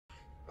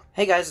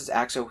Hey guys, it's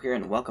Axo here,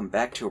 and welcome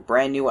back to a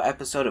brand new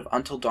episode of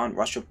Until Dawn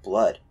Rush of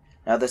Blood.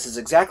 Now, this is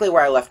exactly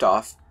where I left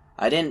off.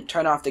 I didn't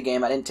turn off the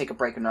game, I didn't take a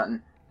break or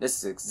nothing. This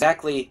is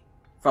exactly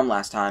from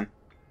last time.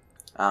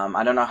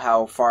 I don't know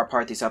how far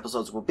apart these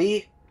episodes will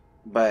be,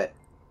 but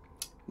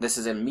this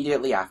is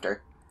immediately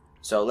after.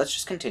 So let's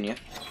just continue.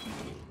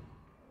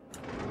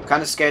 I'm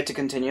kind of scared to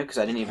continue, because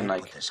I didn't even,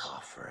 like... this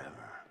off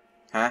forever.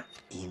 Huh?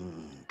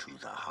 Into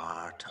the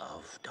heart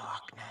of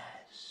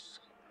darkness.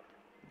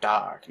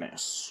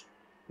 Darkness.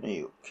 Are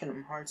you a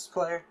Kingdom Hearts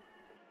player?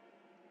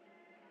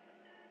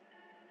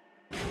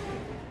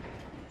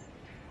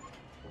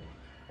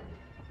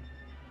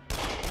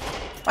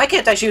 Why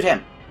can't I shoot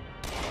him?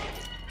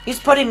 He's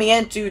putting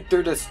me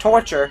through this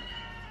torture.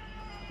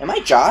 Am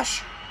I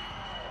Josh?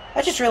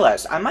 I just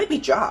realized I might be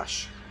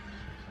Josh.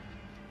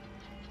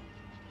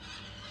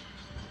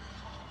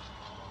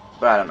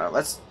 But I don't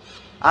know.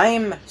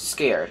 I'm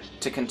scared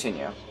to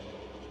continue.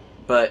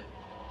 But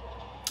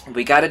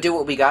we gotta do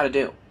what we gotta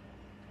do.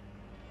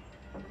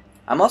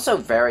 I'm also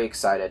very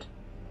excited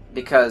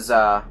because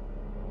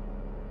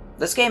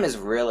this game is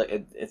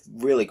it's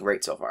really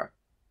great so far.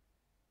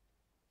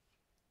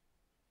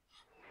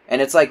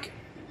 And it's like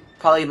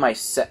probably my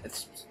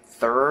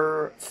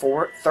third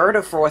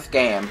or fourth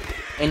game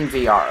in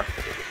VR.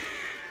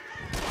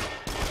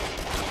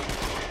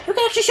 You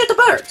can actually shoot the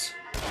birds!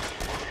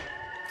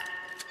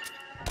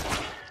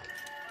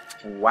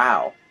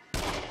 Wow.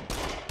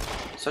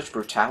 Such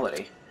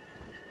brutality.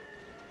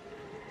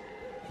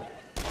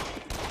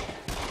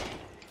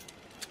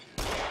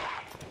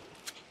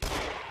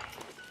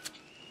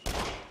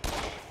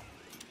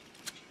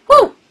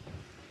 Woo!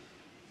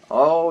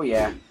 Oh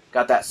yeah.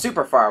 Got that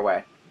super far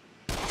away.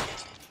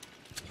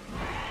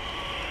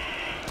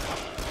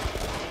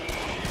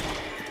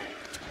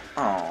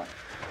 Oh.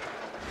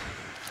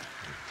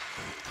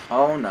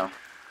 Oh no.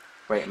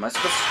 Wait, am I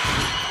supposed to...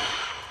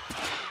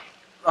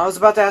 I was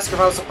about to ask if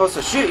I was supposed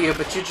to shoot you,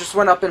 but you just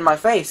went up in my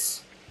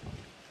face.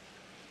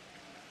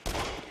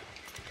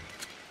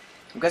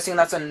 I'm guessing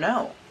that's a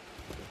no.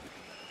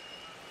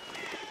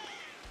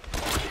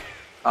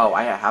 Oh,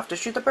 I have to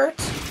shoot the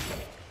birds?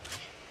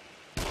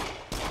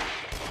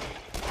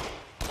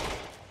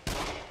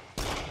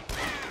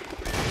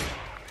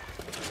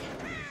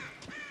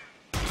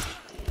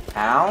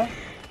 Ow.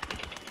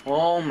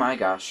 Oh my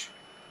gosh.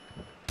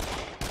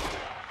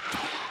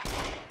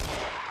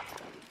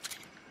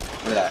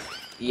 Look at that.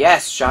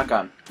 Yes,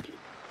 shotgun.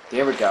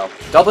 There we go.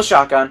 Double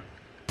shotgun.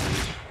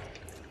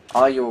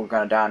 All you are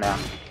gonna die now.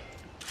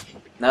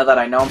 Now that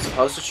I know I'm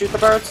supposed to shoot the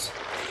birds,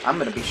 I'm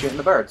gonna be shooting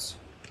the birds.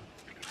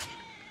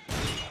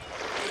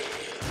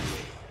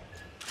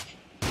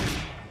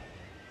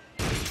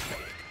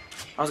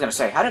 I was gonna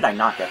say, how did I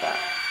not get that?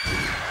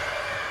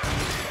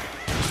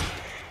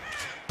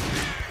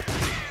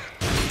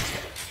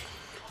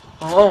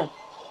 Oh!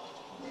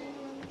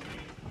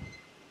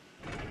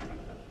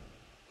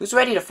 Who's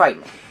ready to fight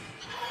me?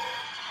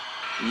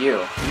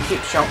 You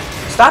keep showing.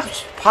 Stop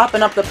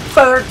popping up the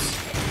birds!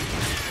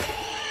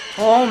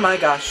 Oh my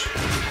gosh.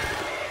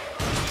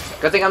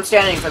 Good thing I'm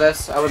standing for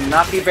this. I would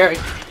not be very...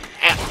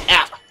 Ow,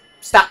 ow!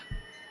 Stop!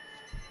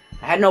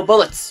 I had no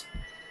bullets.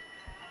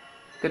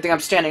 Good thing I'm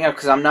standing up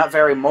because I'm not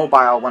very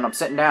mobile when I'm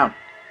sitting down.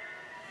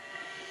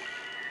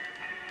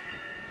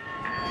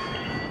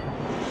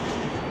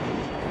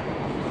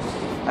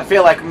 I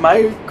feel like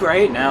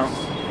great now.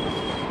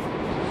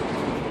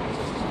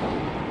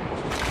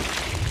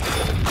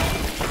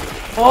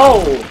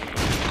 Oh!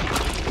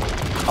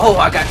 Oh,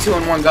 I got two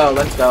in one go.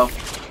 Let's go.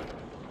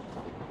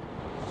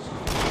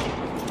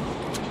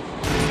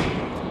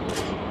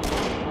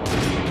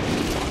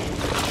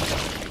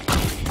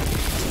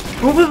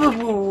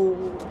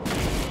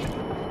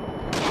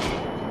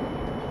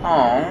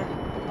 Oh,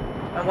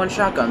 that one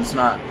shotgun's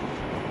not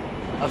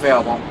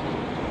available.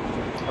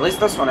 At least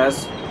this one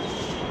is.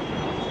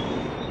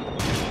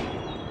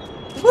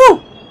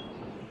 Woo!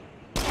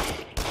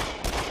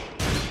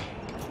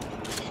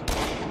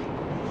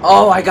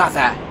 Oh, I got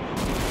that.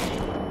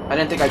 I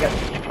didn't think I got...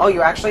 Oh,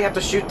 you actually have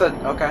to shoot the...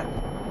 Okay.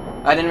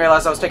 I didn't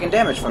realize I was taking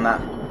damage from that.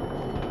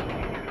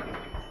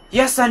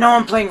 Yes, I know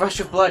I'm playing Rush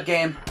of Blood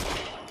game.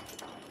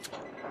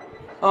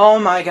 Oh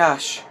my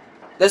gosh.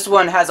 This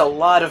one has a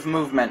lot of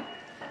movement.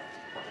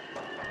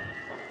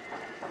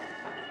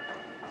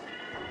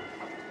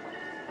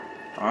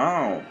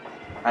 Oh.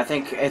 I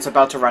think it's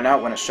about to run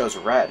out when it shows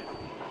red.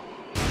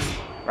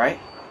 Right?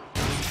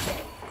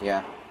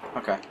 Yeah.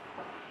 Okay.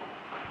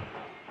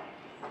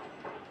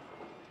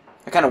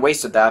 I kind of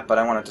wasted that, but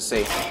I wanted to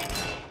see.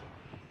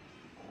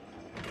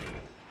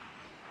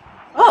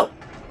 Oh!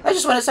 I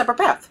just went a separate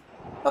path.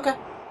 Okay.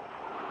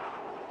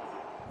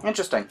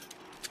 Interesting.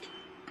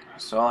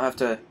 So I'll have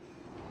to...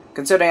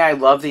 Considering I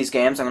love these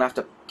games, I'm going to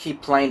have to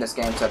keep playing this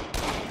game to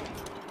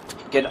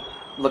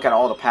look at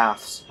all the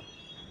paths.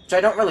 Which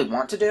I don't really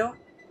want to do,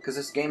 because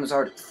this game is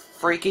already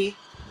freaky,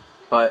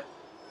 but...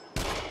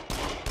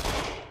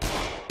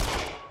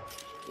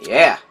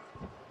 Yeah!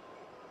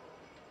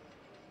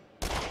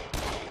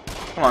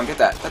 Come on, get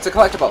that. That's a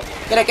collectible.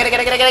 Get it, get it, get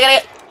it, get it, get it,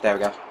 get it! There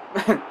we go.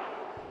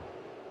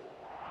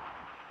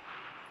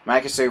 My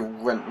accuracy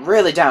went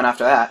really down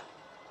after that.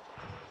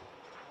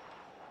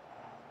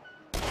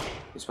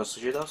 You supposed to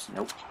shoot those?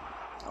 Nope.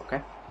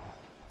 Okay.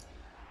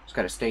 Just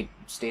gotta stay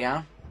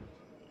down.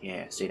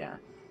 Yeah, stay down.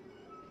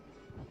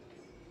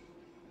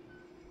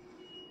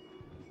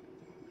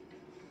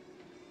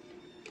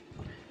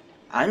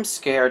 I'm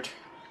scared.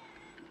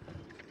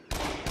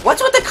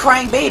 What's with the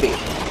crying baby?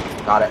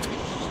 Got it.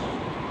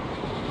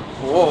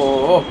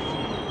 Whoa.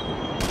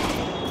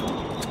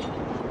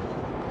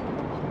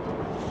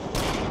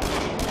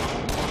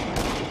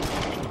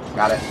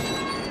 Got it.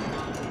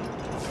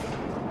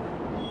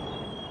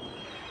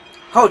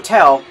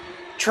 Hotel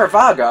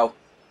Travago.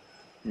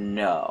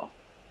 No.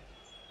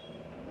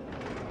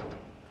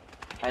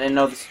 I didn't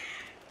know this.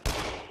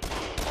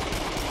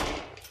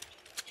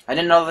 I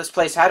didn't know this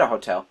place had a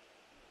hotel.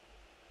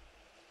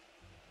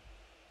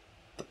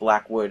 The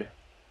Blackwood.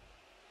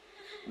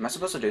 Am I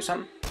supposed to do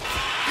something?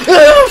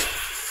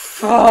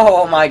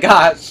 Oh my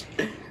gosh!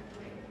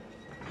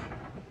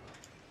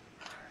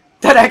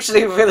 That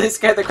actually really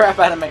scared the crap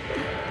out of me.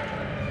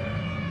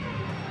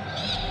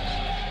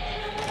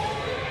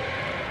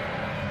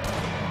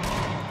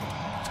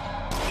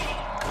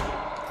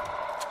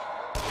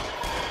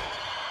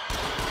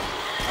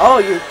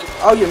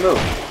 Oh, you moved.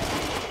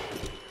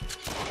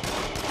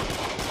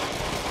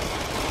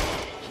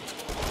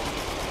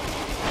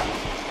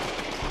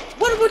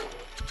 What?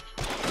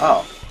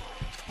 Oh.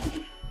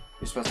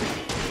 You're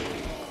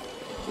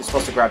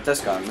supposed to grab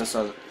this gun. This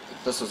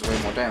was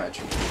way more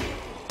damage.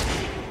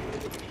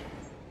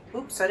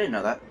 Oops, I didn't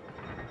know that.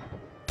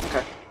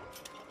 Okay.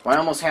 Well, I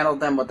almost handled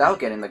them without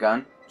getting the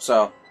gun,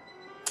 so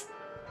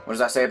what does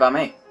that say about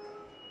me?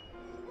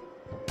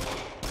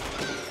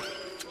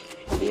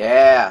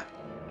 Yeah.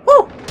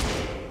 Woo!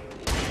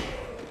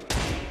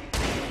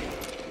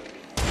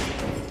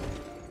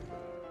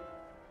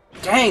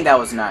 Dang, that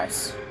was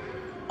nice.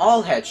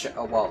 All headshots.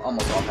 Oh, well,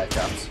 almost all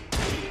headshots.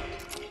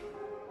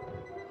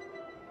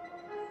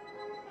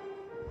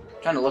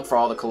 Trying to look for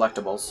all the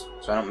collectibles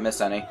so I don't miss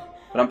any,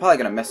 but I'm probably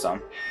gonna miss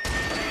some.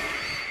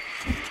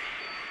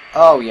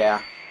 Oh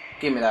yeah,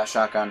 give me that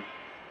shotgun.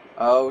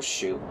 Oh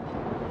shoot.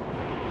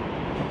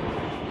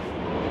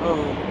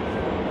 Oh.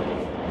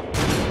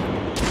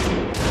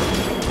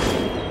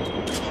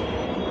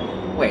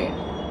 Wait.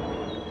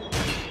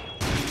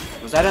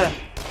 Was that a...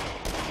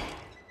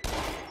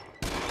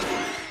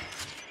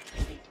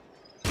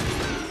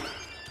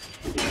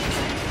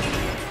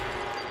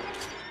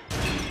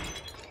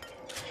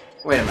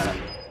 Wait a minute.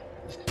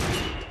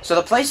 So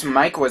the place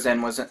Mike was in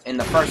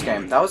the first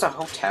game. That was a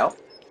hotel?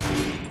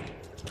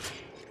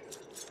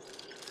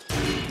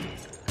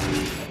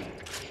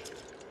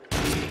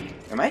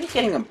 Am I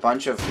getting a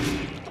bunch of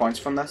points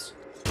from this?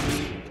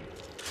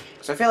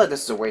 Because I feel like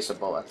this is a waste of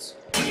bullets.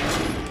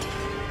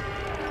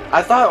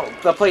 I thought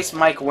the place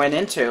Mike went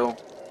into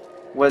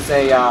was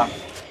a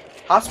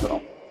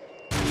hospital.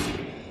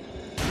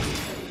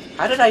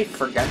 How did I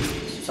forget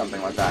something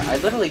like that? I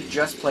literally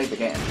just played the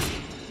game.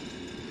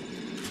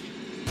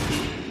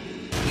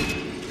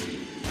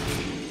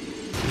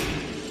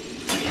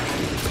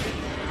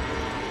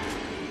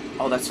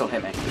 Oh, that still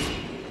hit me.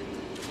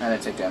 I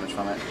didn't take damage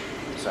from it,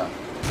 so.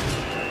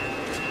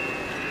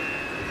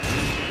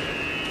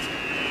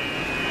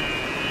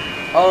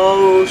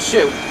 Oh,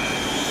 shoot.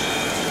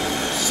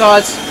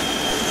 Sods.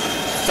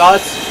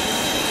 Sods.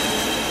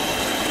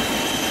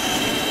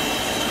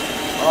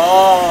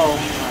 Oh,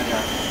 my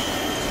God.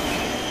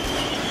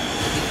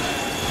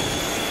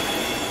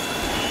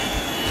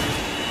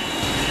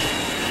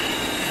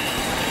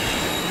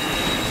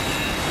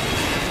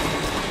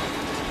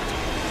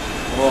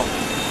 Whoa.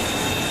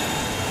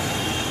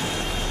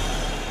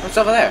 What's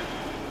over there?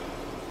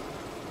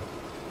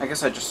 I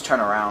guess I just turn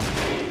around.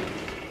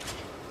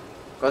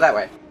 Go that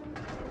way.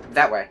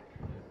 That way.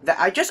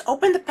 I just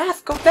opened the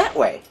path. Go that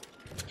way.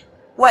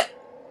 What?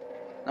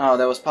 Oh,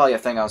 there was probably a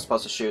thing I was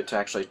supposed to shoot to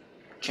actually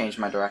change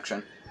my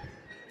direction.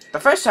 The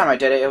first time I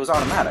did it, it was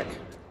automatic.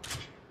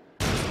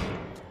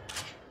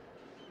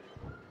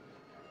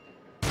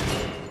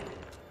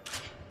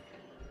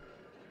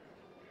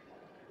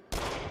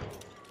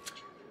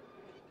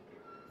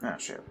 Oh,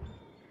 shoot.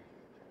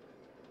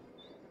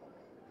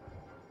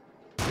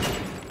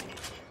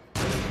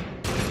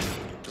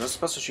 Was I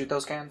supposed to shoot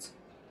those cans?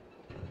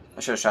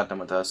 I should have shot them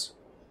with this.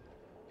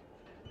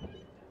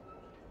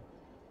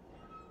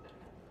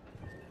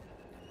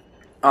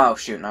 Oh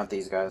shoot, not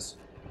these guys.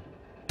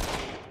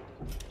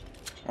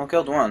 Well,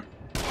 killed one.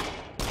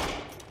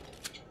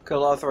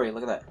 Killed all three,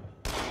 look at that.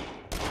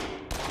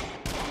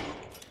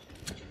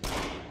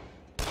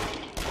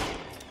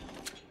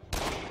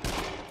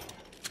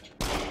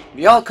 If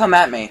y'all come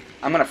at me,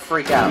 I'm gonna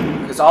freak out,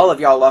 because all of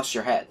y'all lost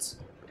your heads.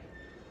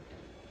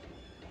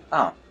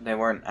 Oh, they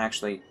weren't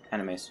actually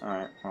enemies.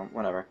 Alright, well,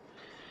 whatever.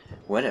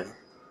 Whatever.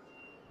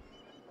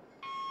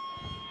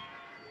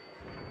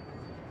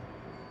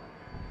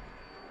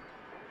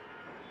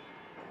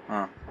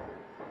 Huh.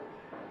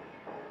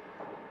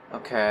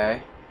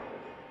 Okay.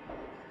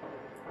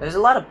 There's a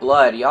lot of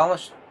blood. Y'all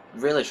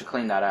really should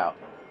clean that out.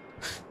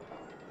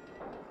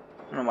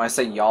 I don't know why I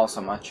say y'all so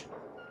much.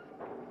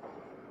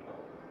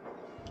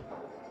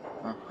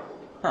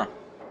 Huh.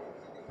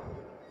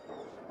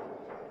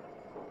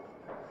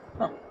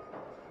 Huh.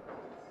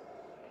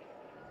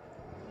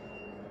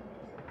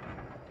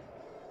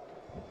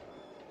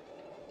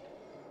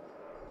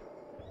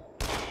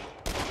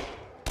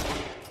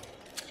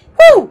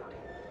 Woo!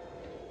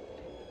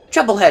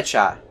 Triple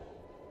headshot.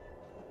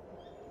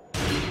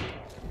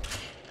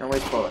 Don't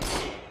waste bullets.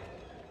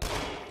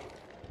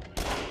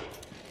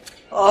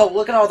 Oh,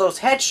 look at all those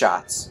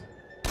headshots.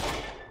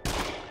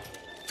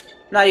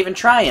 Not even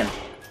trying.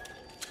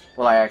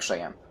 Well, I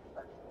actually am.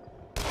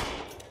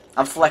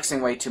 I'm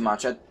flexing way too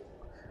much.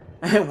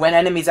 When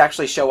enemies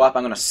actually show up,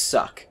 I'm gonna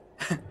suck.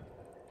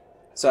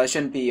 So I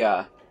shouldn't be,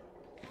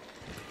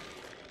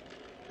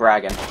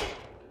 bragging.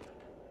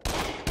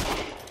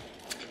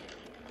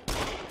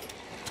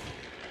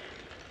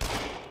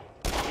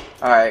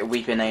 Alright,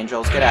 weeping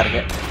angels, get out of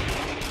here.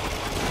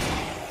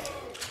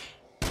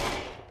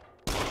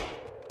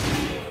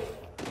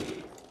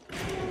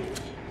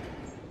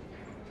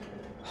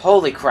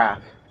 Holy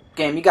crap.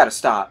 Game, you gotta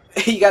stop.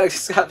 You gotta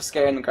stop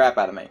scaring the crap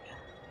out of me.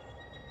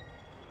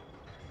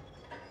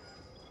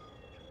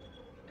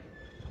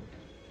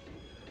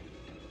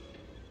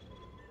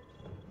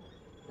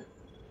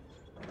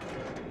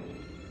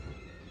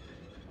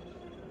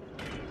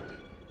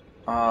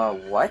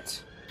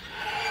 What?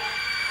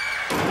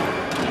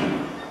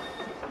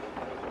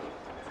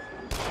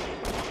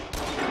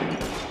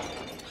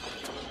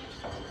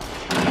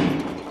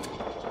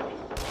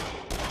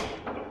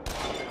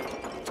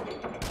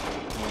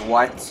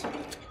 What?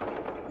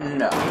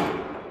 No.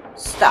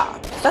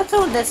 Stop. Stop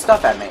throwing this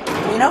stuff at me.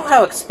 You know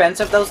how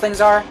expensive those things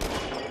are?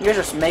 You're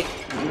just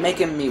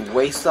making me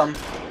waste them.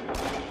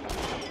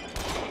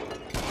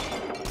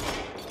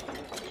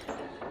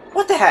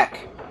 What the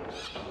heck?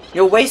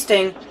 You're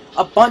wasting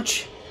a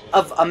bunch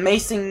of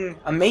amazing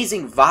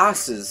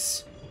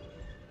vases.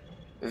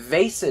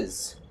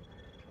 Vases.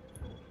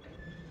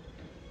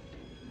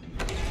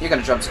 You're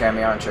gonna jump scare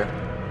me, aren't you?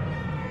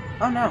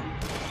 Oh no.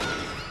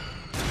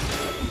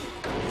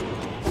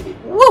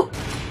 Woo!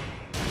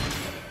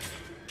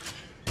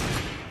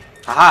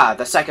 Haha,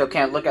 the psycho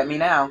can't look at me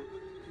now.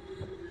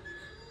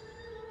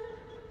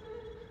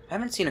 I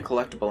haven't seen a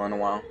collectible in a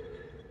while.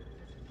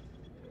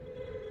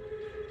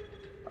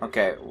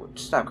 Okay,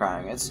 stop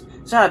crying. It's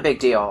not a big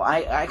deal.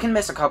 I can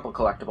miss a couple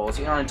collectibles.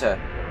 You don't need to...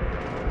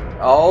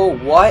 Oh,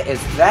 what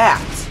is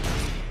that?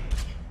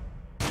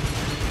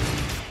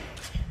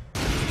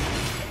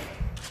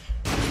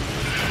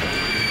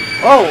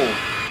 Oh!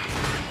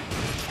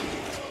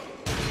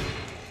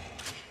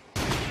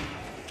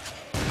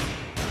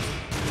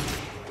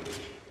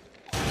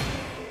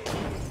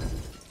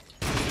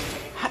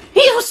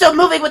 He was still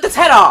moving with his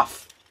head off!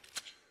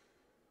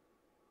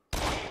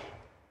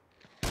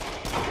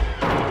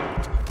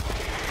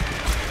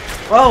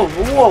 Whoa,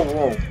 whoa,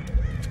 whoa.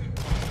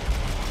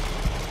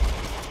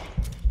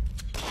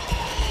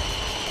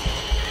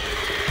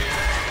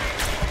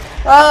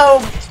 Oh!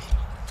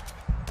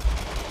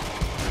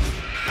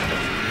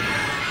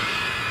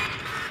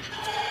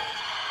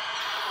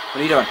 What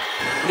are you doing?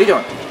 What are you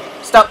doing?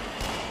 Stop!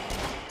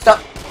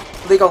 Stop!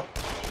 Illegal.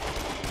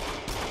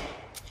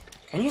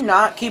 Can you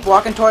not keep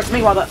walking towards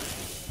me while the...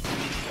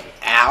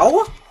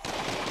 Ow?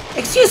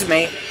 Excuse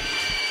me.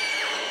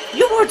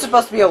 You weren't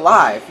supposed to be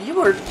alive. You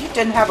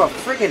didn't have a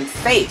friggin'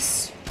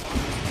 face.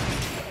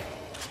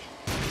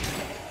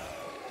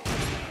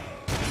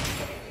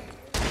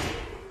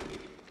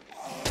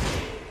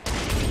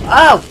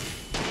 Oh!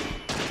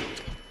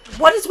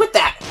 What is with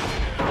that?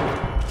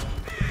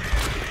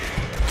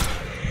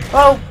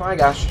 Oh my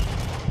gosh.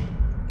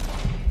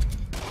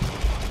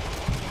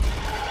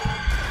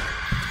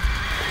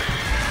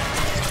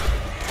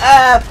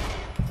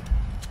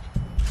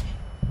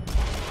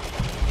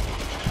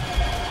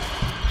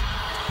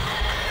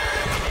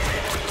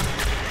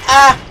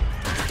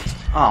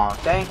 Aw,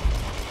 dang.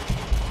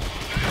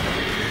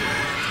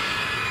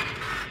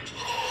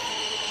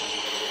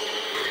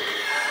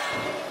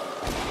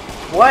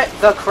 What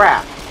the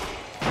crap?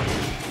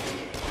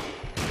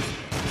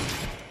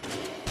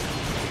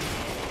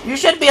 You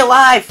should be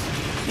alive!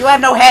 You have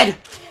no head!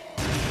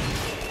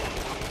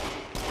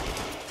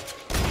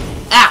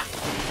 Ah!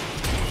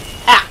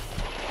 Ah!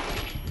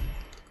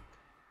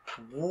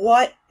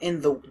 What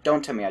in the...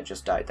 Don't tell me I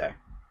just died there.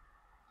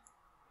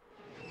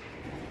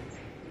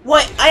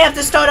 What? I have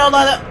to start all of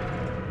that...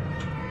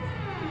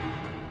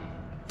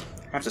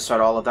 I have to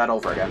start all of that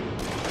over again.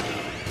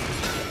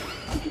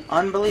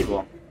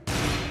 Unbelievable.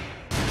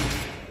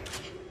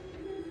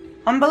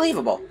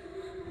 Unbelievable.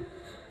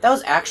 That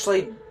was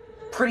actually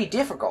pretty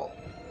difficult.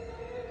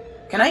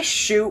 Can I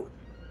shoot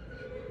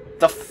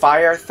the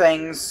fire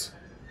things?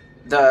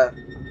 The...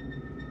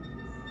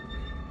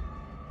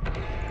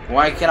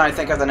 Why can't I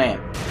think of the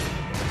name?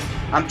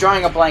 I'm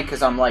drawing a blank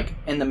because I'm like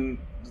in the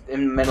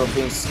middle of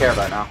being scared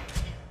right now.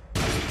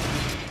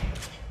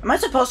 Am I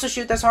supposed to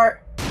shoot this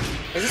heart?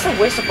 Is this a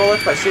waste of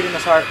bullets by shooting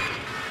this heart?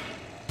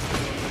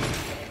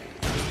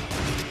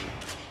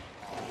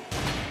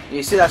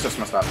 You see, that's just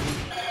messed up.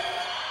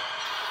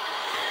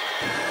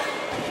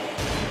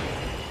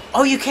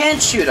 Oh, you can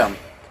shoot him!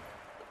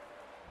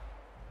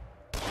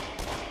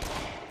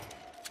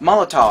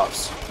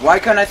 Molotovs. Why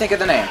couldn't I think of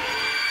the name?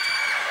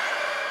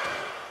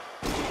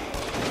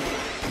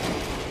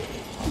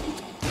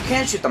 You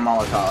can't shoot the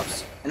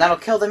Molotovs, and that'll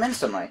kill them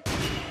instantly.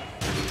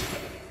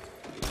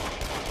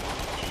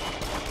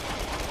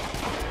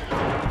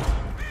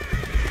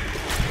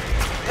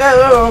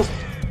 Oh!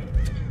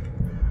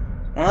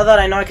 Well, now that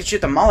I know I can shoot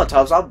the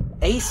Molotovs, I'll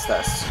ace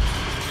this.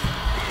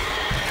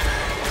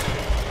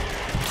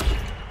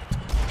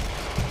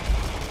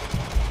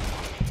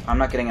 I'm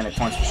not getting any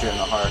points for shooting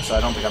the heart, so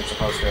I don't think I'm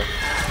supposed to.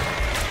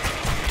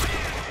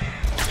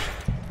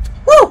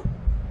 Woo!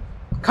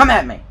 Come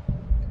at me!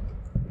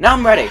 Now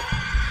I'm ready.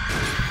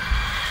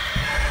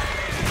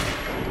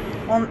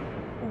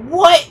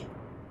 What?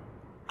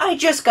 I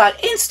just got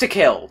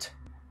insta-killed!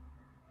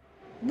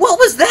 What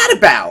was that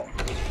about?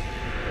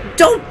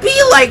 Don't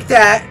be like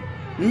that!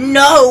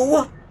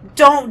 No!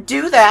 Don't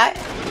do that!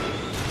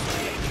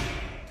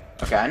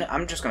 Okay,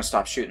 I'm just gonna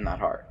stop shooting that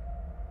heart.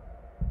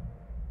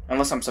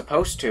 Unless I'm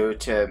supposed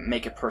to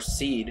make it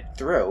proceed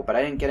through, but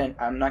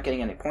I'm not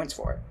getting any points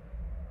for it.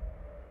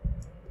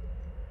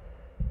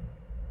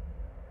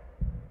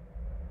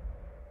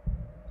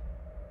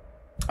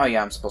 Oh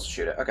yeah, I'm supposed to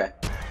shoot it. Okay.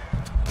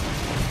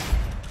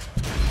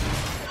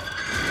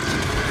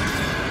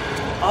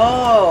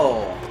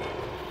 Oh!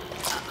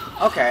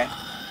 Okay.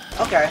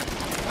 Okay.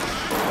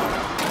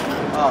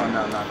 Oh,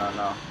 no, no, no,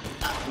 no.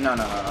 No,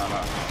 no, no, no,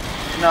 no.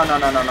 No, no,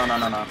 no, no, no, no,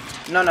 no, no.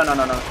 No, no, no,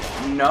 no, no.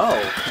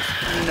 No.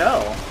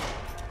 No.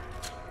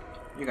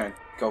 You're gonna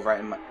go right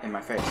in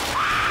my face.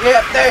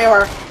 Yep, there you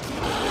are!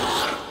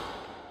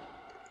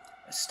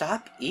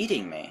 Stop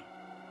eating me.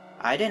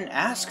 I didn't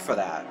ask for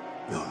that.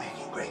 You're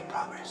making great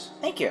progress.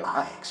 Thank you.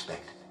 I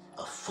expect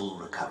a full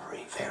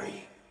recovery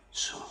very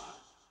soon.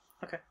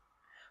 Okay.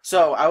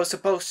 So, I was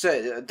supposed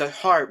to... The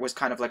heart was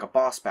kind of like a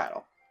boss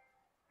battle.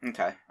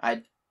 Okay.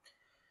 I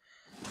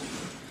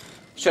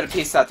should have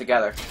pieced that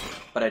together,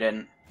 but I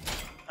didn't.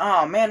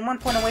 Oh man, 1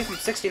 point away from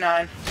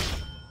 69.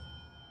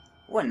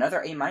 Ooh,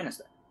 another A- there.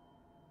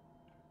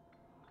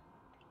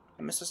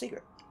 I missed a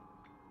secret.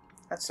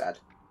 That's sad.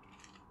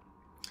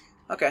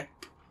 Okay.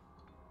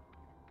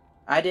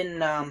 I didn't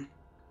know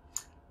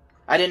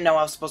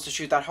I was supposed to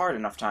shoot that hard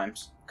enough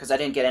times, because I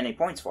didn't get any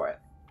points for it.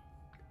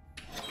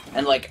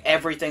 And like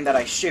everything that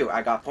I shoot,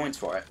 I got points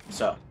for it,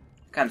 so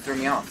kind of threw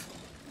me off.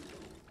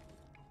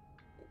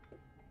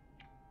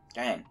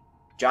 Dang.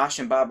 Josh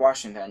and Bob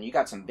Washington, you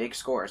got some big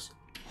scores.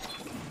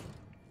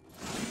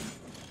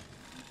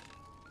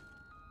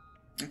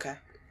 Okay.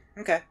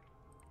 Okay.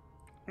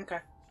 Okay.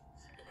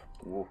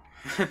 Ooh.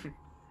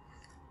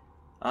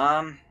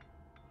 Yeah,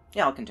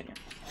 I'll continue.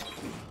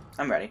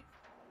 I'm ready.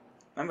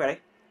 I'm ready.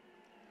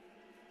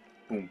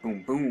 Boom,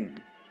 boom, boom.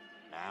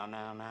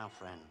 Now,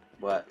 friend.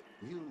 What?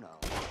 You know,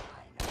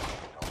 I know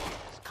that all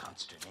this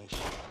consternation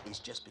is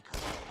just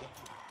because of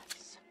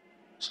gas.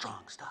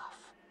 Strong stuff.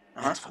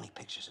 That's funny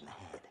pictures in the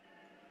head.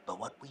 But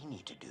what we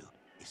need to do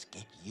is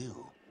get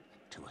you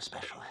to a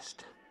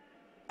specialist.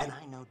 And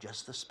I know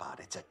just the spot.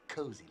 It's a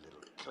cozy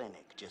little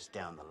clinic just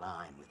down the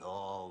line with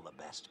all the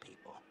best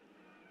people.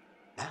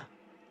 Now,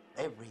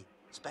 every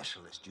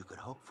specialist you could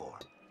hope for.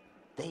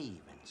 They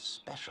even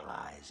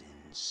specialize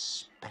in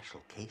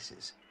special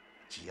cases,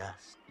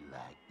 just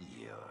like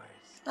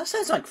yours. That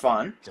sounds like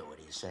fun. So what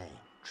do you say?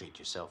 Treat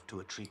yourself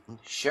to a treatment?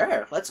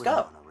 Sure, let's We go.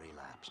 don't want to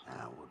relapse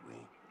now, would we?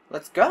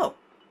 Let's go.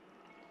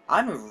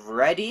 I'm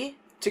ready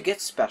to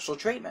get special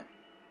treatment.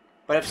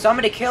 But if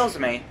somebody kills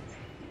me...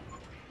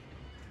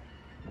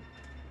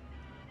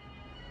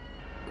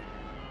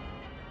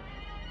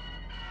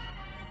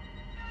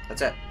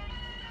 That's it.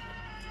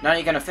 Now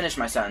you're gonna finish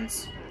my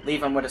sentence.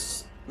 Leave him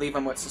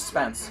with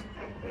suspense.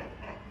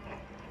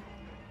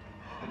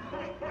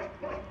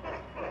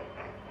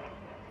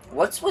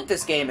 What's with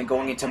this game and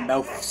going into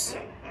mouths?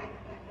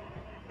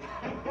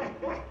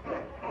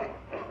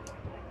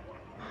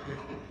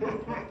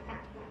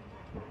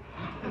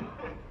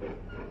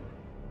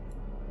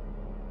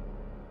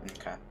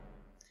 Okay.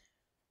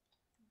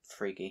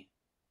 Freaky.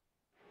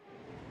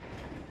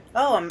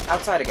 Oh, I'm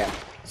outside again.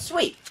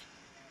 Sweet.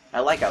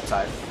 I like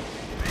outside.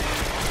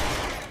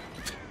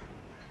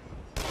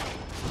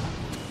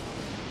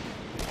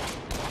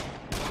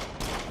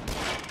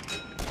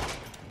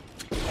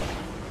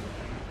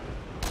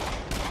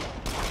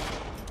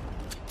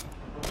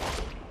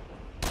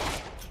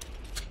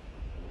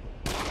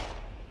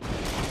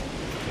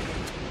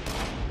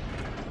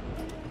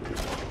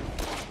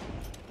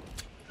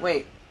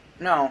 Wait,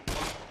 no.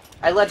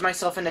 I led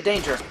myself into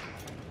danger.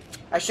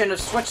 I shouldn't have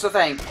switched the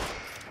thing.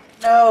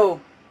 No!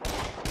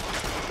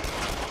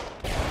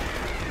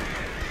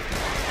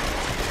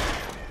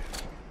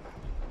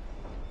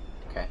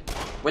 Okay.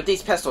 With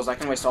these pistols, I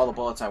can waste all the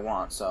bullets I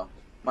want, so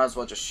might as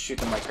well just shoot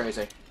them like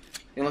crazy.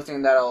 The only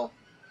thing that'll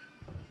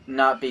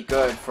not be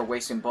good for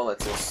wasting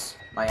bullets is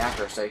my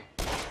accuracy.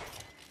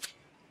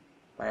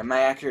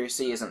 My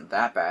accuracy isn't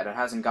that bad. It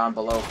hasn't gone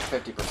below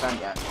 50%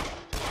 yet.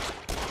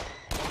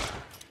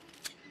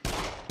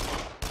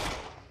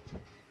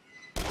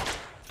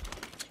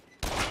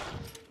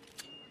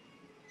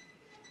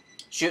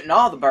 Shooting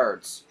all the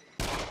birds.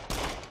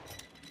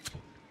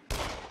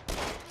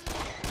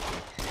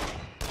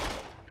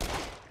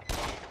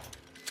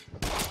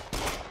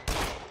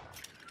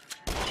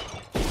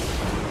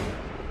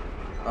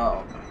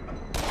 Uh-oh.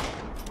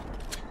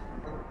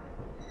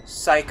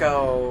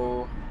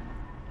 Psycho...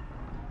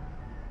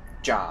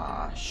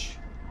 Josh.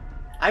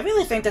 I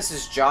really think this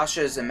is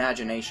Josh's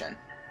imagination.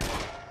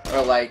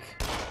 Or, like,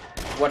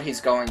 what he's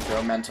going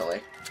through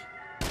mentally.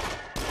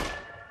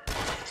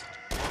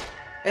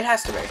 It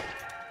has to be.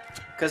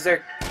 Because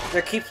there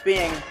keeps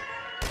being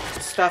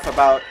stuff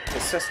about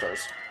his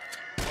sisters.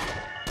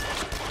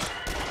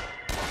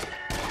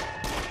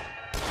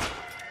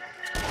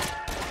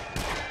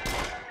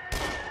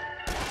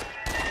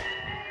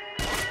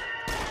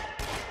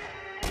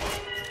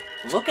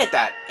 Look at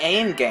that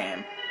aim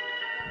game.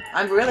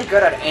 I'm really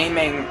good at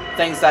aiming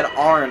things that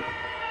aren't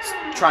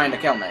trying to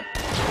kill me.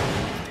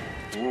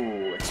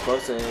 Ooh,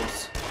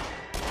 explosives.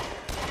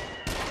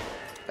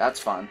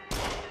 That's fun.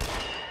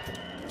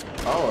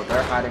 Oh,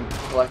 they're hiding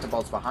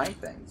collectibles behind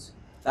things.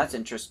 That's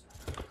interesting.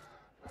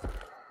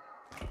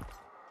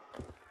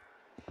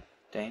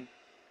 Dane?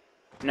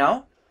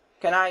 No?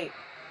 Can I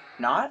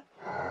not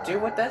do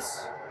with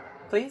this?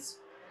 Please?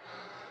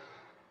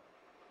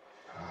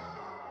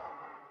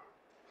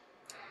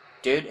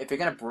 Dude, if you're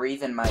gonna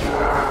breathe in my...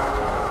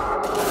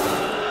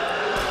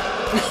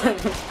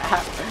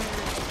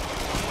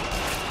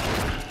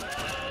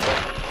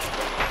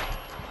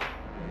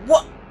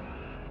 What?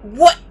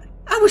 What?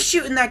 I was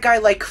shooting that guy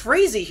like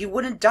crazy. He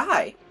wouldn't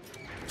die.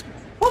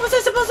 What was I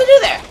supposed to do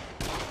there?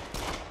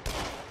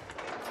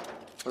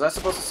 Was I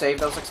supposed to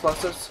save those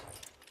explosives?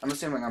 I'm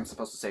assuming I'm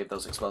supposed to save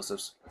those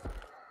explosives.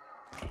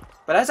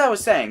 But as I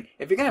was saying,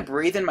 if you're gonna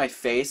breathe in my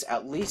face,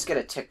 at least get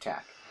a Tic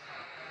Tac.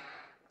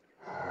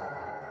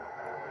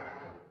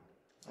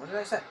 What did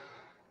I say?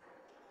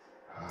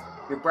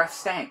 Your breath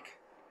stank.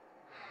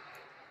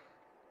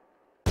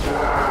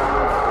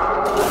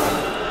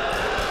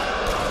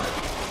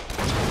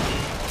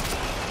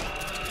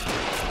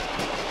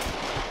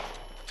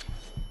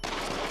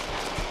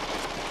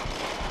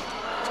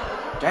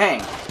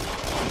 Dang.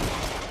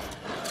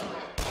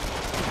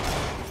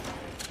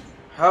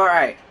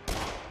 Alright.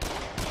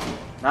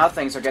 Now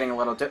things are getting a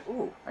little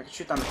ooh, I can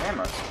shoot down the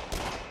cameras.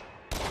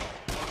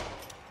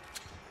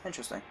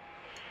 Interesting.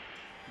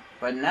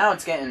 But now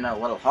it's getting a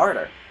little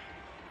harder.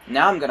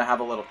 Now I'm gonna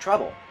have a little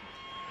trouble.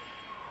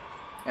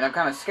 And I'm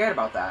kind of scared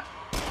about that.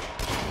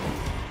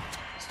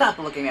 Stop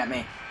looking at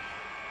me.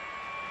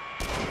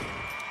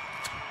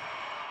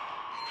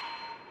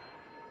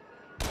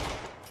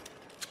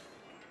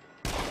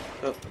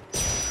 Oh.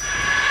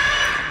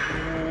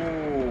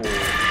 Ooh.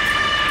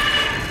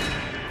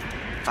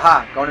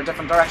 Aha! Going a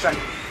different direction.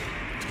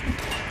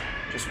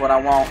 Just what I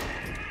want.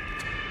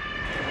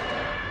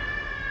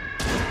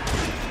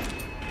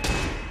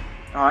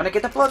 Oh, and I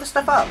get to blow this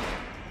stuff up.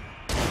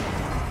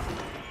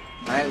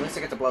 Alright, at least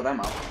I get to blow them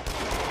up.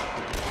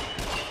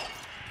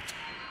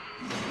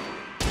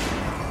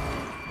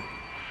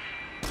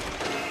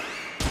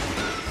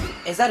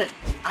 Is that it?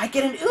 I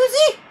get an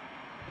Uzi?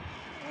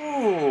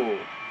 Ooh.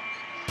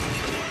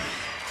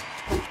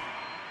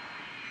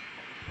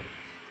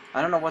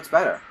 I don't know what's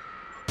better.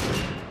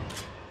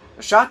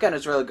 The shotgun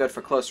is really good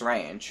for close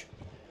range.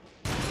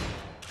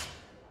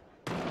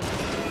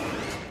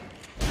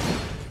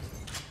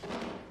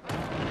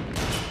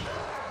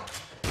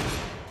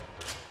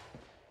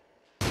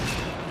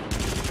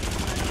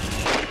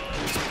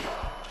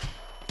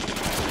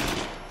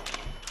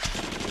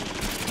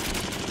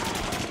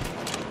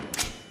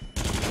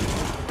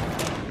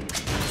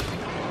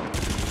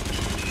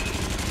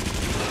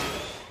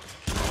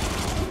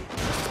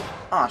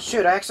 Aw,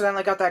 shoot, I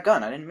accidentally got that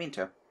gun. I didn't mean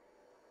to.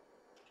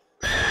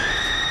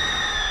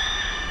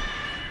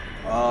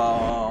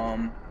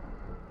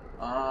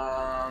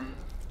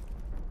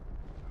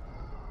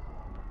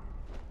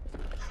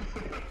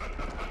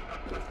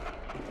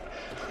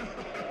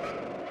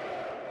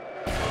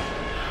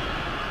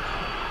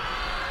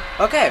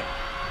 Okay.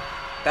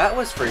 That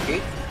was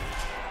freaky.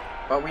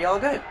 But we all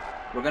good.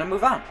 We're gonna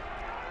move on.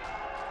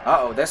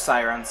 Uh-oh, there's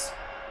sirens.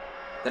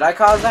 Did I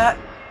cause that?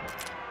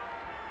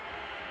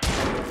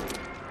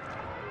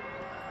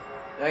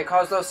 Did I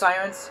cause those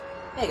sirens?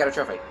 Hey, got a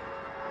trophy.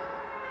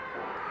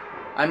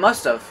 I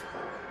must have.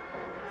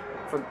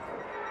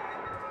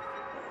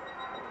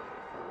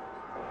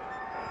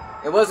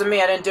 It wasn't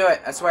me, I didn't do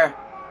it, I swear.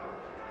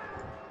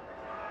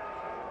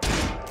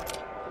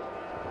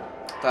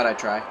 Thought I'd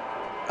try.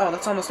 Oh,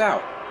 that's almost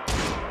out.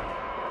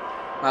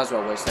 Might as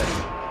well waste it.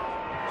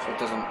 So it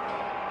doesn't...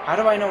 How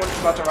do I know when it's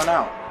about to run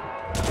out?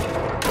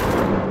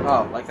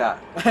 Oh, like that.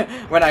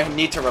 When I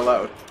need to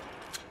reload.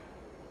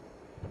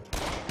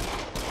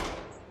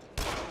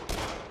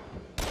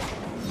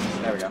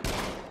 There we go.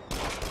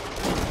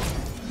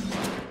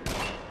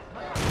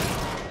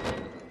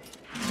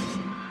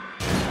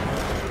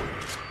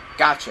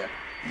 Gotcha.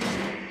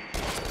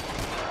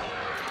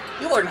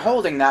 You weren't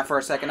holding that for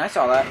a second, I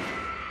saw that.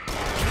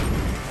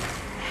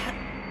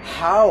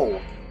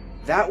 How?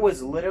 That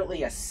was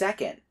literally a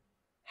second.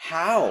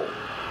 How?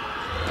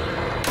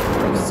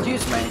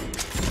 Excuse me.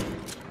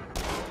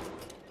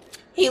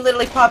 He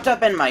literally popped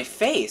up in my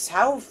face.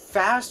 How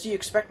fast do you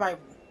expect my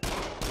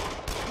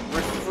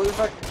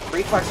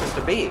reflexes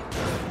to be?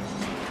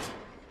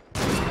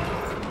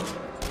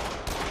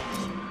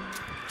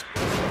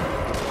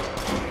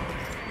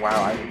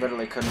 Wow, I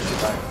literally couldn't do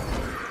that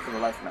for the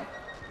life of me.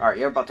 Alright,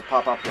 you're about to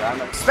pop up here. I'm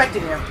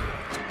expecting you.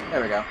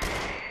 There we go.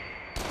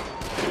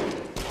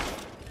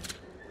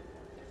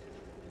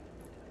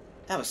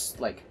 That was,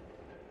 like,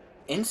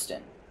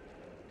 instant.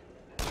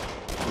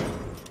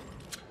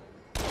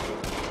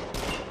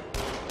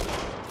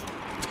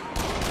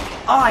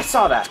 Oh, I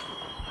saw that!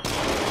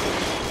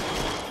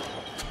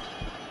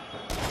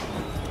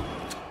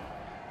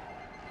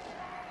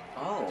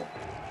 Oh.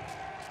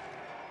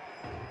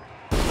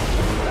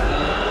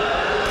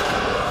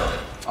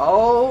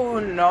 Oh,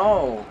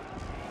 no.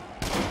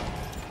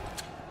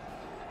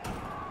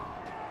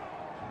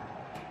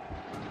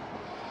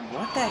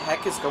 What the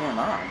heck is going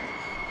on?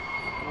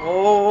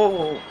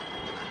 Whoa!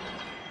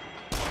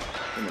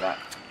 Give me that.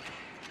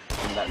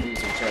 Give me that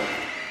music too.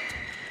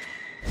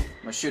 I'm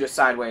gonna shoot it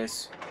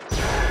sideways.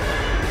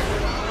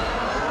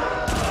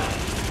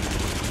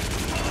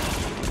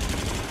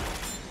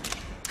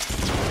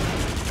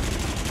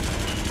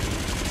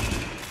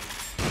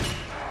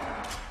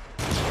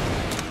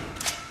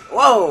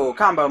 Whoa!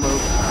 Combo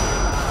move.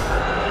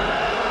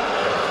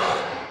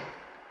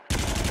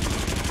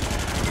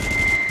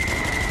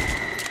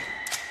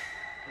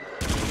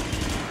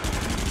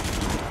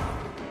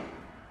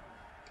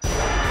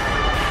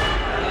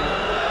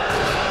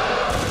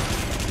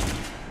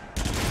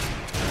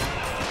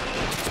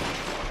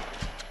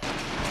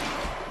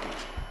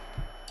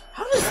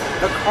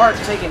 The cart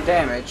taking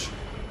damage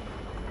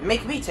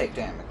make me take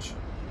damage.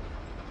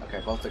 Okay,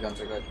 both the guns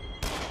are good.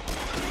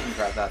 Let me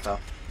grab that though.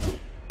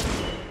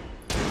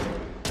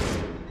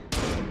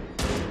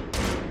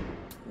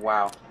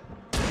 Wow.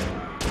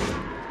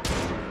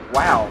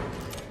 Wow.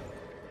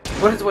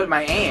 What is with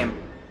my aim?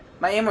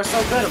 My aim was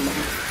so good.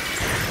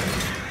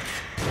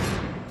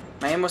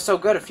 My aim was so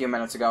good a few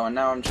minutes ago, and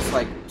now I'm just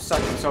like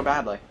sucking so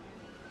badly.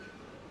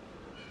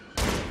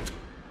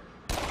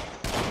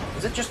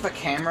 Is it just the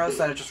cameras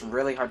that are just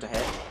really hard to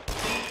hit?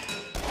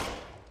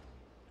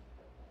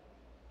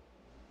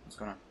 What's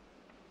going on?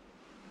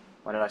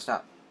 Why did I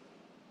stop?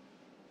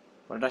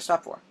 What did I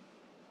stop for?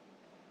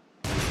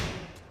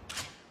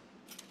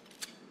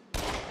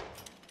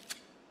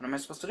 What am I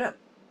supposed to do?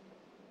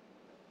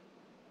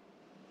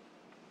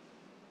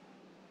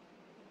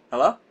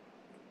 Hello?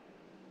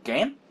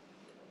 Game?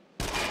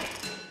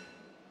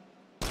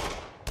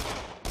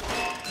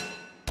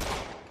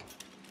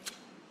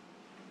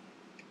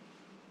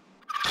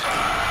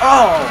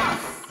 Oh!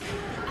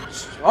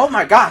 Oh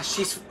my gosh,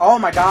 she's... Oh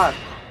my god.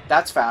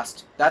 That's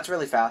fast. That's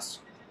really fast.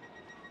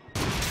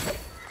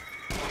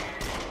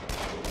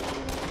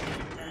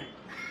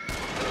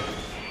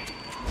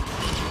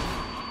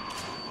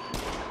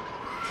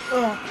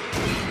 Oh.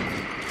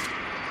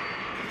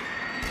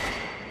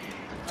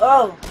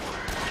 Oh!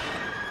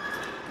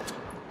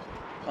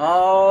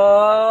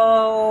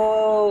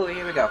 Oh!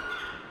 Here we go.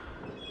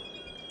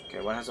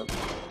 Okay, what has it...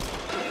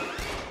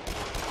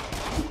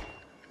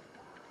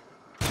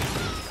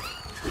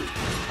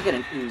 I'll get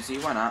an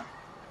Uzi, why not?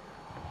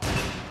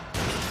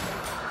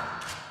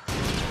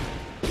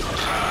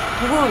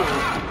 Whoa!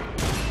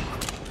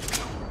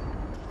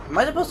 Am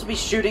I supposed to be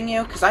shooting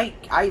you? Because I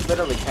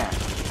literally can't.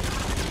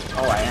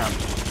 Oh, I am.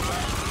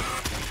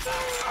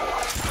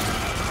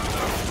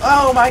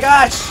 Oh my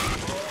gosh!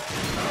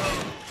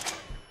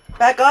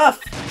 Back off!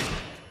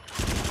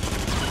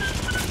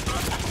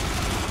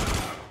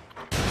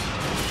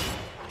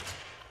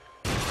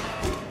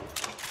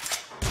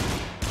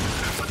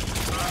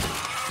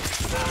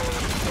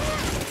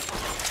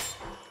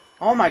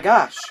 Oh my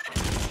gosh!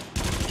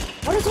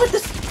 What is with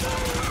this?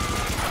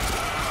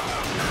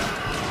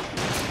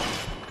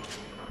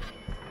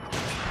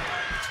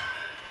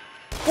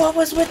 What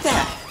was with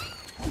that?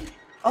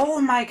 Oh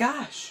my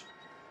gosh!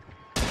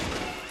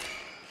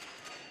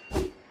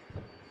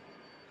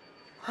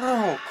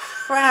 Oh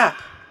crap!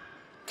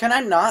 Can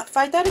I not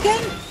fight that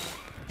again?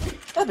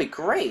 That'd be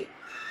great.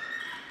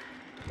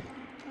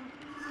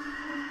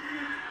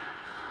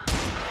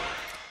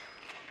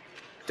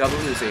 Double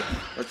Uzi.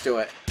 Let's do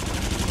it.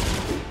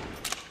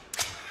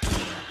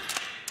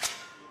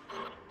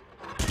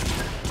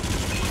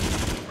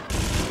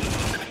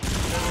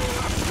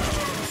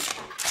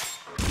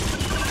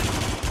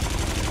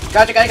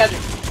 Gotcha, gotcha.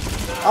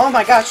 Oh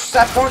my gosh,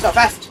 stop going so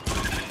fast.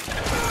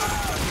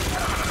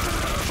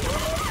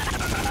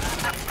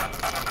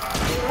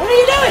 What are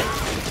you doing?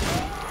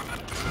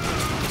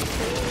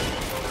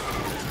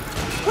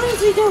 What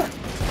is he doing?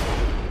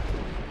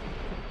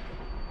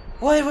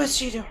 What was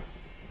she doing?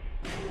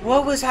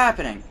 What was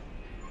happening?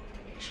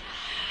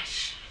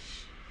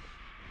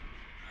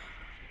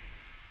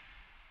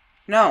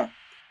 No.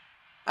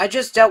 I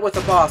just dealt with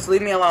the boss.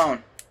 Leave me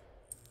alone.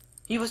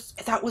 She was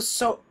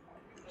so...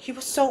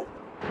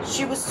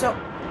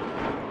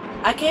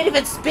 I can't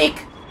even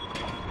speak!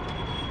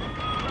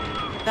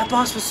 That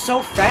boss was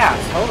so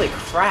fast. Holy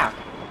crap.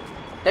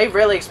 They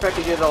really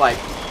expected you to, like,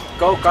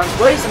 go guns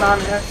blazing on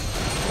her.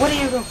 What are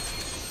you doing?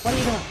 What are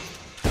you doing?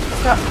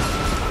 Stop.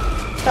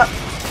 Stop.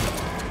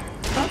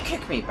 Don't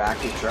kick me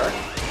back, you jerk.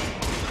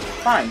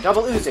 Fine,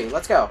 double Uzi.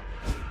 Let's go.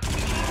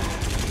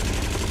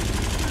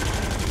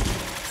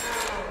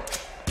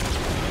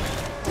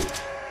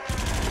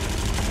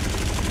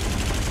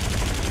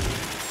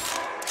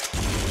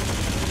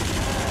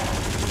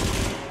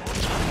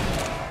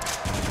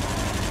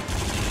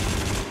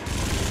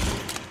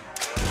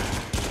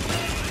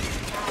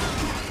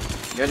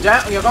 You're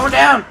down. You're going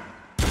down.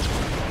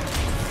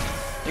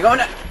 You're going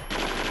down.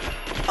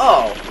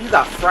 Oh, you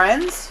got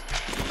friends?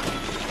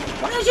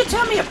 Why didn't you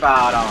tell me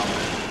about them?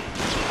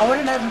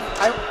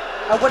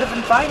 I would have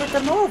invited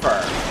them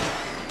over.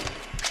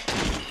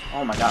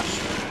 Oh my gosh.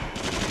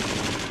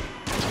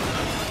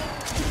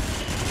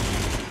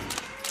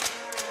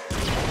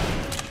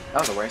 That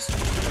was a waste.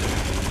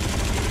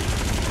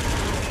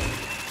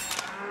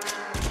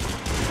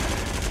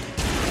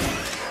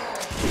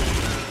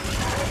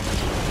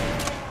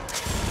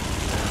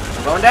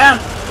 I'm going down.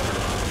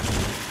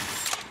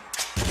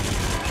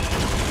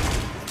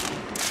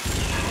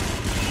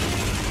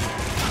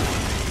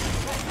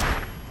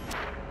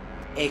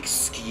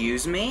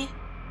 Excuse me?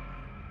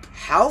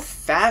 How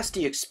fast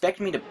do you expect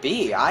me to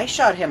be? I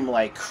shot him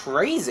like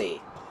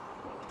crazy.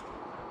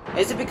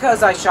 Is it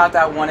because I shot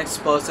that one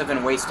explosive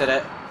and wasted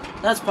it?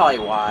 That's probably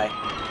why.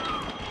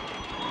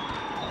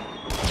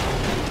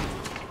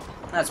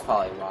 That's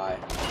probably why.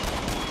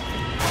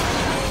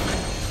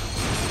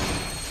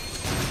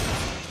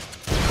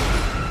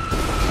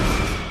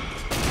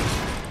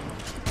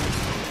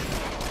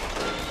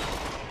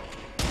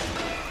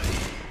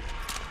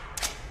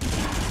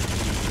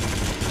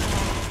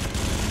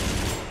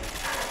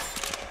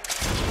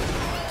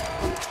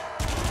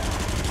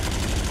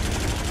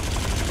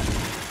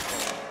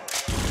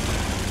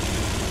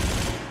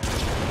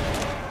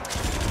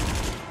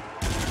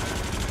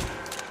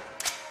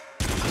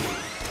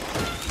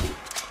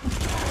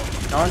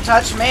 Don't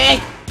touch me!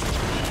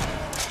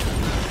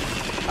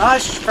 Oh,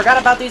 forgot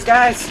about these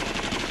guys.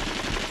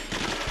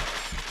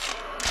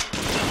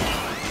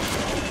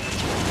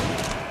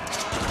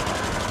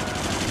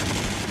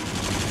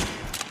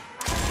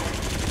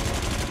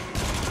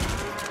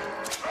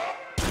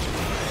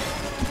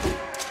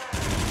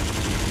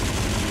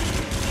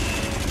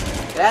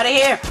 Get out of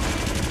here!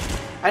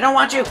 I don't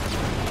want you!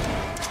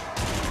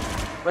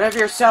 Whatever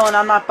you're selling,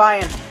 I'm not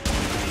buying.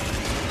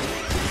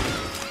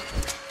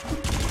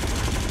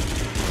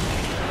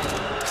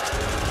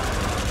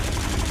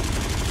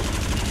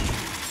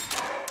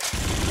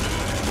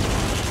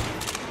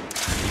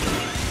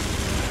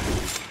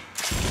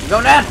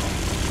 Go down!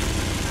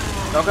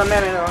 Don't come near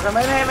me, don't come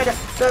near me!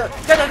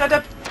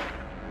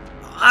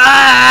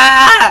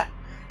 Ah!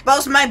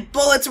 Most of my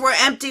bullets were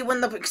empty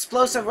when the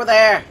explosive were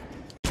there!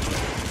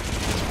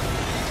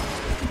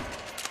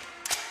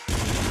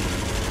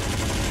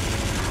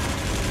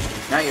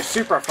 Now you're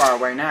super far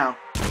away now.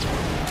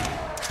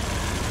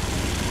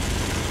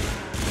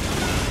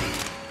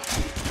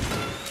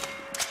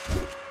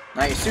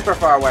 Now you're super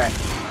far away.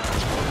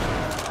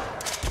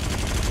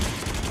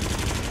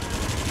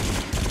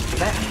 Is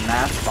that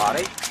mass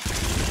body?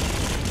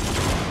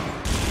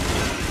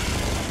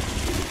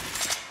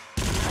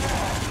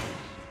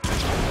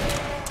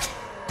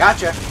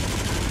 Gotcha.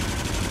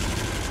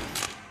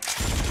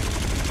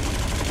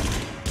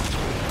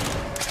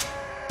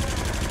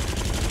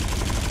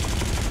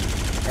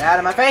 Get out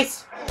of my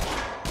face!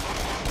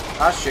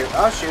 I'll shoot,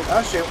 I'll shoot,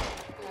 I'll shoot.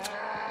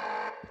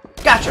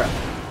 Gotcha!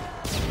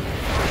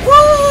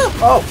 Woo!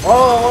 Oh,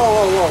 whoa, whoa,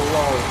 whoa,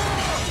 whoa,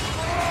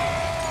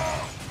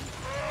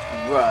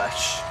 whoa.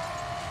 Rush.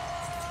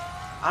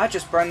 I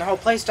just burned the whole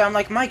place down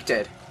like Mike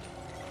did.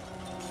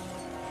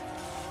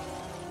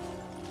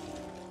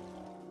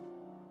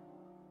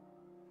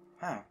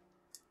 Wow.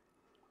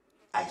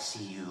 I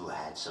see you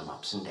had some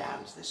ups and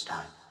downs this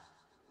time.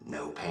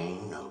 No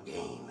pain, no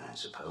gain, I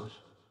suppose.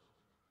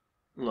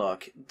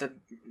 Look,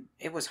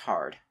 it was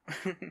hard.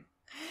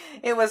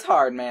 It was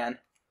hard, man.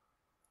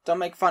 Don't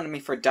make fun of me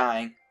for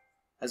dying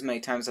as many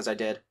times as I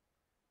did.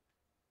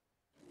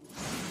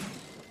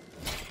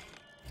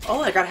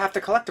 Oh, I got half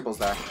the collectibles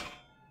there.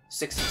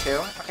 62.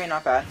 Okay,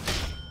 not bad.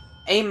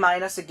 A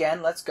minus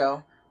again. Let's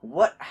go.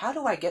 What? How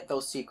do I get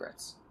those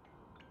secrets?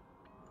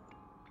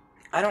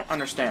 I don't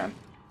understand.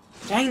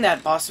 Dang,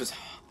 that boss was,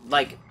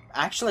 like,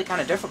 actually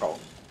kind of difficult.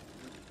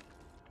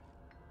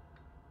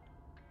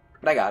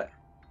 But I got it.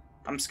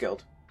 I'm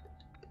skilled.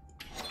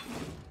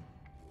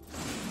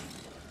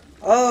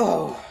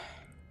 Oh,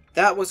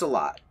 that was a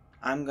lot.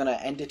 I'm gonna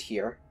end it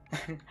here.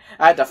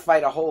 I had to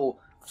fight a whole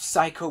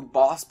psycho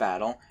boss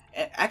battle.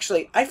 And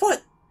actually, I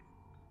fought...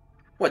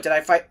 What, did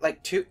I fight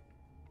like two...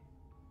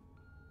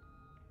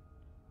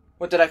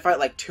 What, did I fight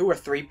like 2 or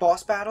 3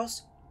 boss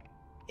battles?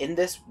 In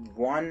this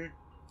one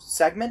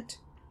segment?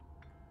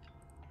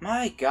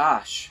 My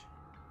gosh.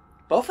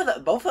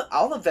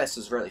 All of this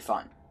is really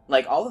fun.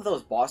 Like, all of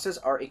those bosses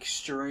are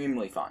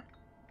extremely fun.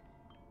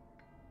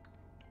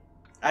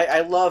 I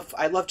love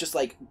just,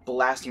 like,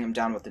 blasting them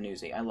down with the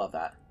Newsy. I love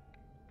that.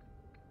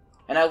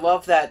 And I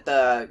love that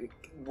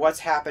what's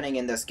happening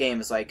in this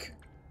game is, like,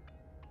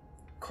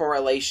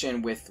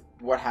 correlation with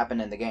what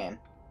happened in the game.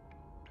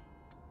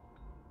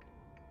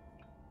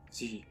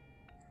 See.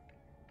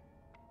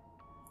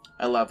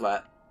 I love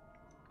that.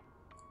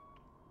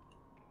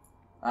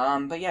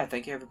 But yeah,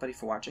 thank you everybody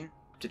for watching.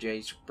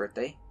 Today's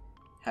birthday.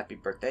 Happy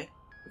birthday.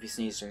 If you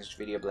sneezed during this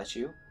video, bless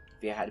you.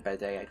 If you had a bad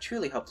day, I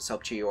truly hope this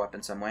helped cheer you up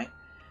in some way.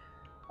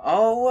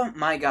 Oh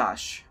my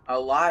gosh. A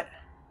lot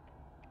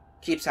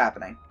keeps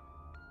happening.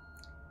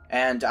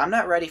 And I'm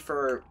not ready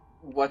for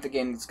what the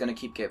game's going to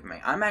keep giving me.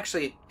 I'm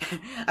actually...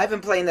 I've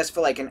been playing this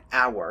for like an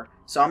hour,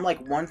 so I'm like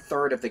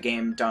 1/3 of the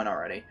game done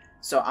already.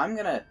 So I'm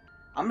gonna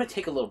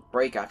take a little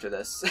break after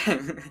this.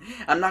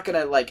 I'm not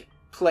gonna, like,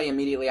 play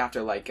immediately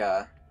after, like,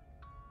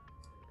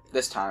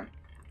 this time.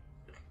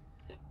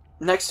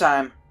 Next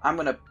time, I'm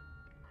gonna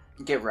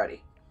get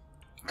ready.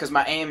 Because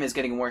my aim is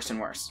getting worse and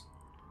worse.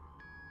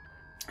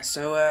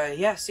 So,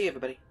 yeah, see you,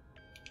 everybody.